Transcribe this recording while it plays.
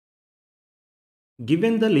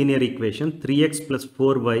Given the linear equation 3x plus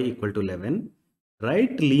 4y equal to 11,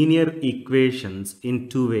 write linear equations in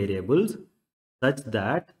two variables such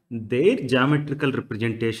that their geometrical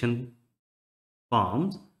representation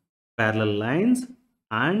forms parallel lines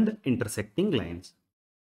and intersecting lines.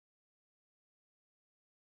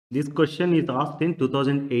 This question is asked in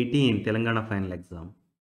 2018 Telangana final exam.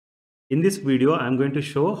 In this video, I am going to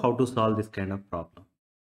show how to solve this kind of problem.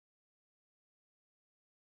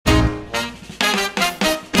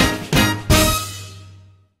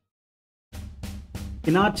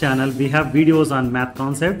 In our channel, we have videos on math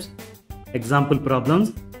concepts, example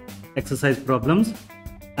problems, exercise problems,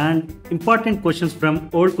 and important questions from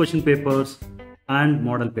old question papers and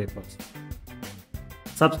model papers.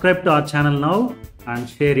 Subscribe to our channel now and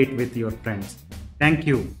share it with your friends. Thank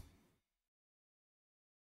you.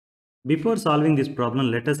 Before solving this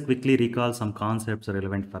problem, let us quickly recall some concepts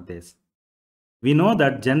relevant for this. We know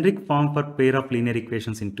that generic form for pair of linear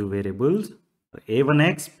equations in two variables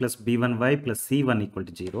a1x plus b1y plus c1 equal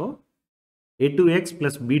to 0, a2x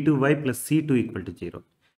plus b2y plus c2 equal to 0.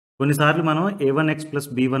 కొన్నిసార్లు మనం a1x plus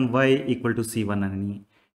b1y equal to c1 అని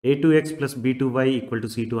a2x plus b2y equal to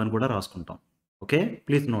c2 అని కూడా రాసుకుంటాం. Okay,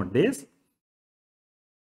 please note this.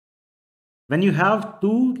 When you have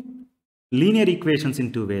two linear equations in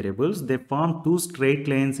two variables, they form two straight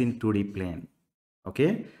lines in 2D plane.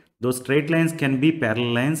 Okay, those straight lines can be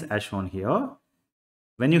parallel lines as shown here.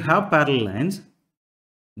 When you have parallel lines,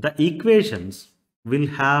 the equations will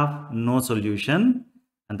have no solution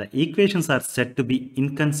and the equations are said to be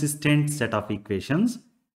inconsistent set of equations,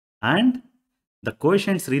 and the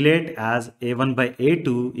coefficients relate as a1 by a2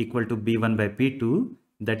 equal to b1 by b2,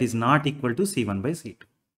 that is not equal to c1 by c2.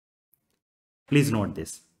 Please note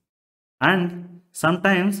this. And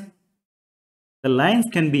sometimes the lines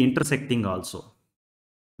can be intersecting also.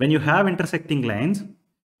 When you have intersecting lines,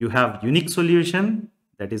 you have unique solution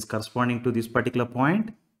that is corresponding to this particular point,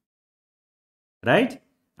 right?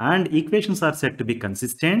 And equations are said to be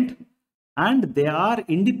consistent and they are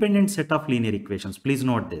independent set of linear equations. Please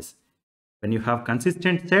note this. When you have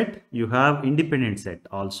consistent set, you have independent set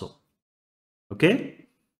also. Okay?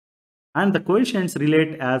 And the coefficients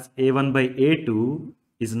relate as a1 by a2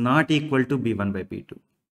 is not equal to b1 by b2.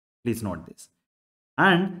 Please note this.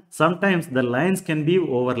 And sometimes the lines can be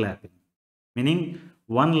overlapping, meaning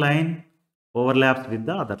one line overlaps with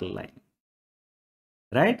the other line,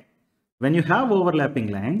 right? When you have overlapping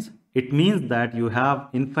lines, it means that you have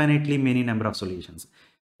infinitely many number of solutions.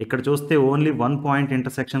 ikkada chuste only one point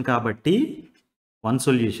intersection kabatti one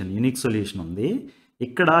solution, unique solution undi.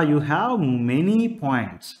 Ikkada you have many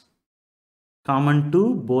points common to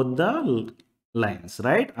both the lines,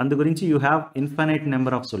 right? Andu gurinchi you have infinite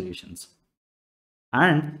number of solutions,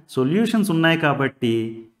 and solutions unnai kabatti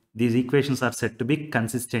these equations are said to be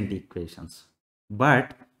consistent equations. But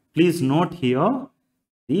please note here,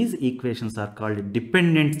 these equations are called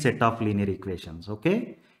dependent set of linear equations. Okay,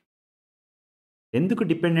 ఎందుకు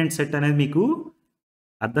dependent set అనేది మీకు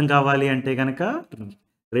అర్థం కావాలి అంటే కనుక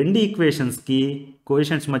రెండు equations కి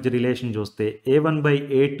coefficients మధ్య రిలేషన్ చూస్తే a1 by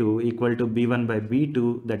a2 equal to b1 by b2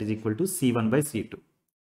 that is equal to c1 by c2.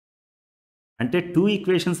 అంటే two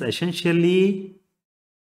equations essentially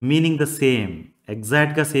meaning the same,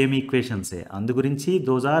 ఎగ్జాక్ట్గా సేమ్ ఈక్వేషన్సే. అందు గురించి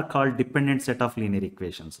those are called dependent set of linear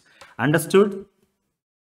equations. Understood?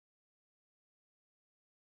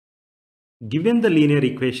 Given the linear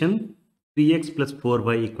equation 3x plus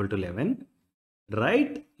 4y equal to 11,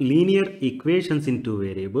 write linear equations in two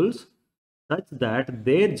variables such that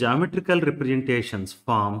their geometrical representations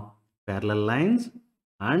form parallel lines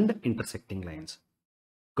and intersecting lines.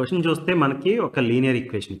 Question చూస్తే మనకి ఒక linear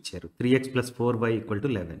equation ఇచ్చారు 3x plus 4y equal to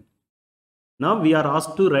 11. Now we are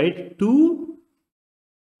asked to write two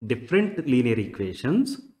different linear equations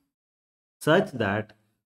such that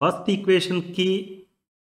first equation ki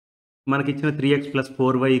మనకి ఇచ్చిన 3x plus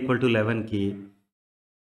 4y equal to 11 కి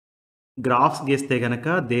graphs గీస్తే కనుక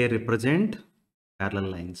they represent parallel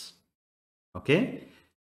lines. Okay,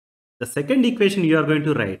 the second equation you are going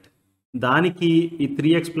to right, దానికి ఈ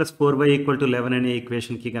 3x plus 4y equal to 11 అనే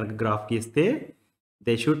ఈక్వేషన్కి కనుక graph గీస్తే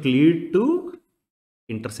they should lead to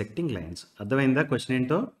intersecting lines. అర్థమైందా question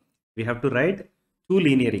ఏంటో? We have to right two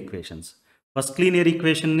linear equations. First linear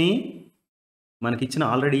ఈక్వేషన్ని మనకి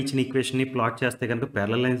already ఇచ్చిన ఈక్వేషన్ని ప్లాట్ చేస్తే కనుక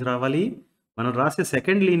ప్యారలల్ లైన్స్ రావాలి. మనం రాసే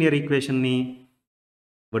సెకండ్ లీనియర్ ఈక్వేషన్ని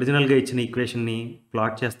ఒరిజినల్గా ఇచ్చిన ఈక్వేషన్ని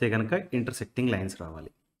ప్లాట్ చేస్తే కనుక ఇంటర్సెక్టింగ్ లైన్స్ రావాలి.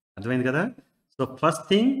 అర్థమైంది కదా? So first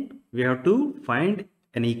thing we have to find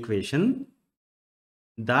an equation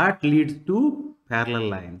that leads to parallel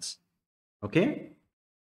lines. Okay,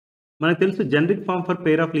 మనకు తెలుసు generic form for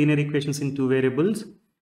pair of linear equations in two variables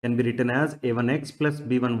can be written as a1x plus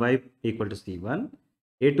b1y equal to c1,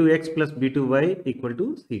 a2x plus b2y equal to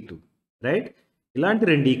c2, right? ఇలాంటి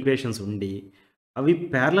రెండు equations ఉండి అవి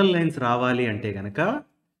parallel lines రావాలి అంటే గనక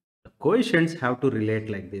the coefficients have to relate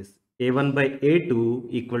like this: a1 by a2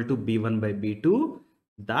 equal to b1 by b2,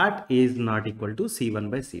 that is not equal to c1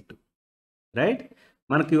 by c2, right?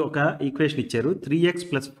 మనకి ఒక equation ఇచ్చారు 3x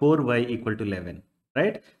plus 4y equal to 11,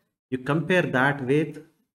 right? You compare that with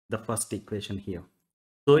the first equation here.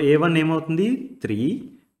 So a1 ఏమవుతుంది 3,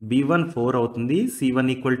 b1 4 అవుతుంది, c1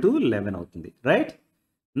 equal to 11 అవుతుంది, right?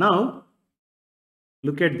 Now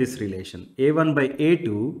look at this relation: a1 by a2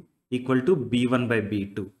 equal to b1 by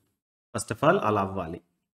b2. First of all అలా అవ్వాలి,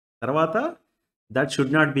 తర్వాత that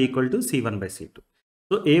should not be equal to c1 by c2.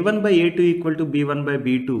 So a1 by a2 equal to b1 by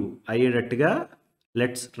b2 అయ్యేటట్టుగా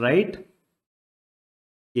let's write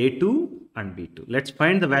a2 and b2. Let's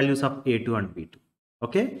find the values of a2 and b2.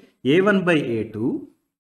 Okay, a1 by a2,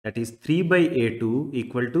 that is 3 by a2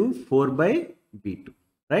 equal to 4 by b2,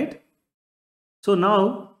 right? So now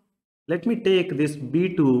let me take this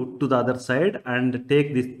b2 to the other side and take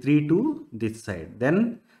this 3 to this side. Then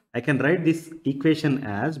I can write this equation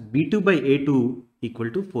as b2 by a2 equal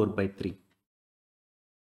to 4 by 3.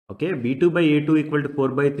 Okay, b2 by a2 equal to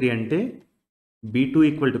 4 by 3 ante b2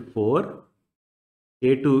 equal to 4,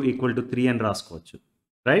 a2 equal to 3 and రాసుకోవచ్చు,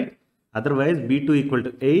 right? Otherwise b2 equal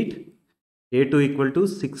to 8, a2 equal to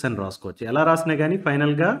 6 and రాసుకోవచ్చు. ఎలా రాసినా కానీ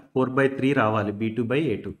ఫైనల్గా 4 by 3 రావాలి b2 by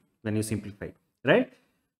a2 when you simplify, right?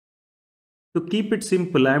 To keep it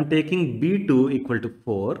simple, I am taking b2 equal to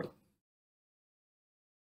 4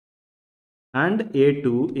 and a2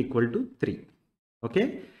 equal to 3. Okay,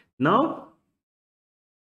 now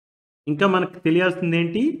ఇంకా మనకు తెలియాల్సింది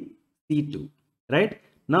ఏంటి c2, right?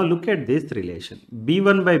 Now look at this relation: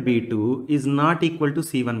 b1 by b2 is not equal to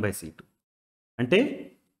c1 by c2. అంటే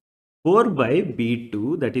 4 by b2,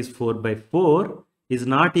 that is 4 by 4, is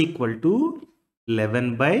not equal to 11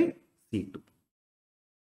 by c2,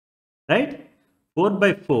 right? 4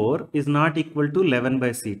 by 4 is not equal to 11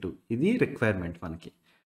 by c2. ఇది requirement మనకి.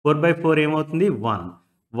 4 by 4 ఏమవుతుంది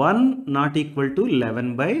 1 not equal to 11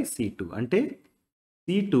 by c2, అంటే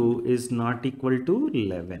c2 is not equal to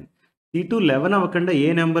 11. c2 11 అవ్వకుండా ఏ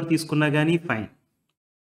number తీసుకున్నా కానీ fine,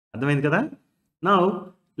 అర్థమైంది కదా? Now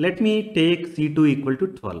let me take c2 equal to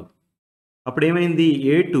 12. అప్పుడు ఏమైంది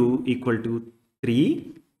a2 equal to 3,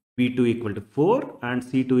 b2 equal to 4 and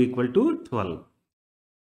c2 equal to 12.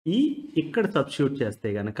 ఇక్కడ సబ్స్టిట్యూట్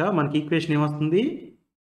చేస్తే కనుక మనకి ఈక్వేషన్ ఏమొస్తుంది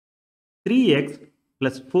 3x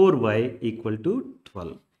plus 4y equal to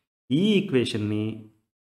 12. ఈ ఈక్వేషన్ని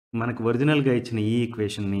మనకు ఒరిజినల్గా ఇచ్చిన ఈ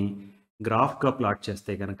ఈక్వేషన్ని గ్రాఫ్గా ప్లాట్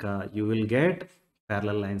చేస్తే కనుక you will get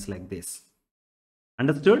parallel lines like this.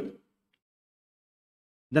 Understood?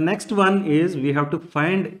 The next one is we have to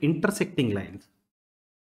find intersecting lines.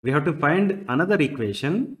 We have to find another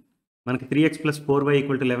equation. మనకి 3x plus 4y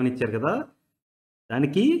equal to 11 ఇచ్చారు కదా,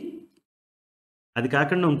 దానికి అది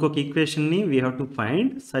కాకుండా ఇంకొక ఈక్వేషన్ని we have to find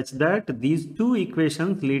such that these two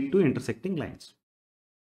equations lead to intersecting lines.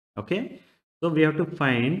 Okay, so we have to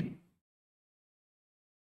find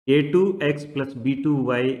a2x plus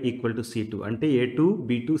b2y equal to c2. అంటే a2,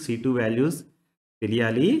 b2, c2 values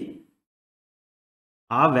తెలియాలి.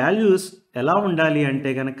 ఆ వాల్యూస్ ఎలా ఉండాలి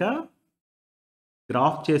అంటే కనుక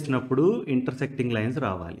గ్రాఫ్ చేసినప్పుడు intersecting lines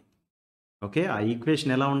రావాలి. Okay, ఆ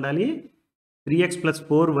ఈక్వేషన్ ఎలా ఉండాలి 3x plus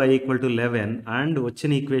 4y equal to 11 and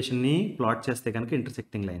వచ్చిన ఈక్వేషన్ని ప్లాట్ చేస్తే కనుక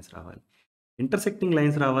ఇంటర్సెక్టింగ్ లైన్స్ రావాలి. ఇంటర్సెక్టింగ్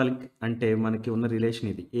లైన్స్ రావాలి అంటే మనకి ఉన్న రిలేషన్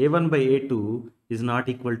ఇది: a1 by a2 is not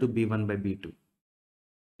equal to b1 by b2,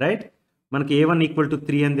 right? మనకి a1 ఈక్వల్ టు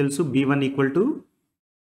 3 అని తెలుసు, b1 ఈక్వల్ టు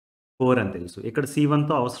 4 అని తెలుసు. ఇక్కడ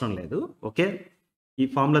c1తో అవసరం లేదు. ఓకే, ఈ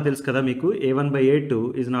ఫార్ములా తెలుసు కదా మీకు, a1 by a2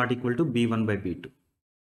 is not equal to b1 by b2.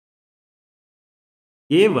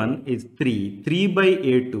 a1 is 3, 3 by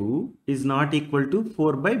a2 is not equal to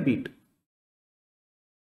 4 by b2,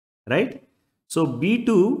 right? So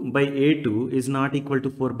b2 by a2 is not equal to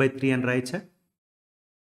 4 by 3 అని రాయచ్చా?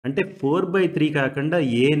 అంటే 4 by 3 కాకుండా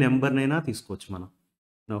ఏ నెంబర్నైనా తీసుకోవచ్చు మనం.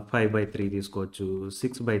 5 by 3 తీసుకోవచ్చు,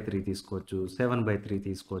 6 by 3 తీసుకోవచ్చు, 7 by 3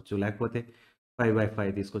 తీసుకోవచ్చు, లేకపోతే 5 by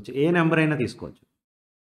 5 తీసుకోవచ్చు, ఏ నెంబర్ అయినా తీసుకోవచ్చు.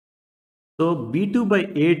 So b2 by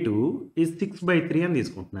a2 is 6 by 3 అని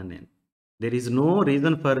తీసుకుంటున్నాను నేను. There is no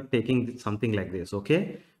reason for taking something like this. Okay,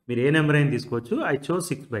 మీరు ఏ నెంబర్ అయినా తీసుకోవచ్చు. I chose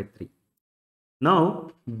 6 by 3. Now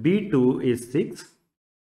b2 is 6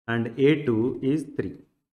 and a2 is 3,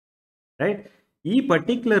 right? ఈ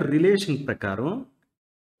పర్టిక్యులర్ రిలేషన్ ప్రకారం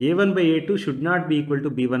a1 by a2 should not be equal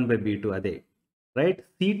to b1 by b2, అదే right.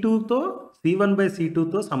 c2తో c1 by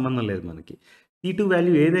c2తో సంబంధం లేదు మనకి, c2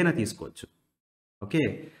 value ఏదైనా తీసుకోవచ్చు. Okay,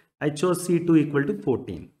 I chose c2 equal to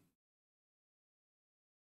 14.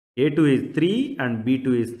 A2 is 3 and B2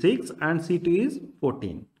 is 6 and C2 is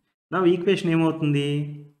 14. Now equation ఏమవుతుంది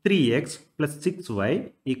 3x plus 6y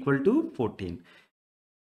equal to 14.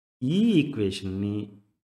 ఈ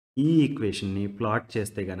ఈక్వేషన్ని plot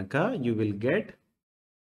చేస్తే గనక you will get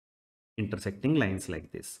intersecting lines like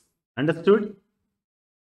this. Understood?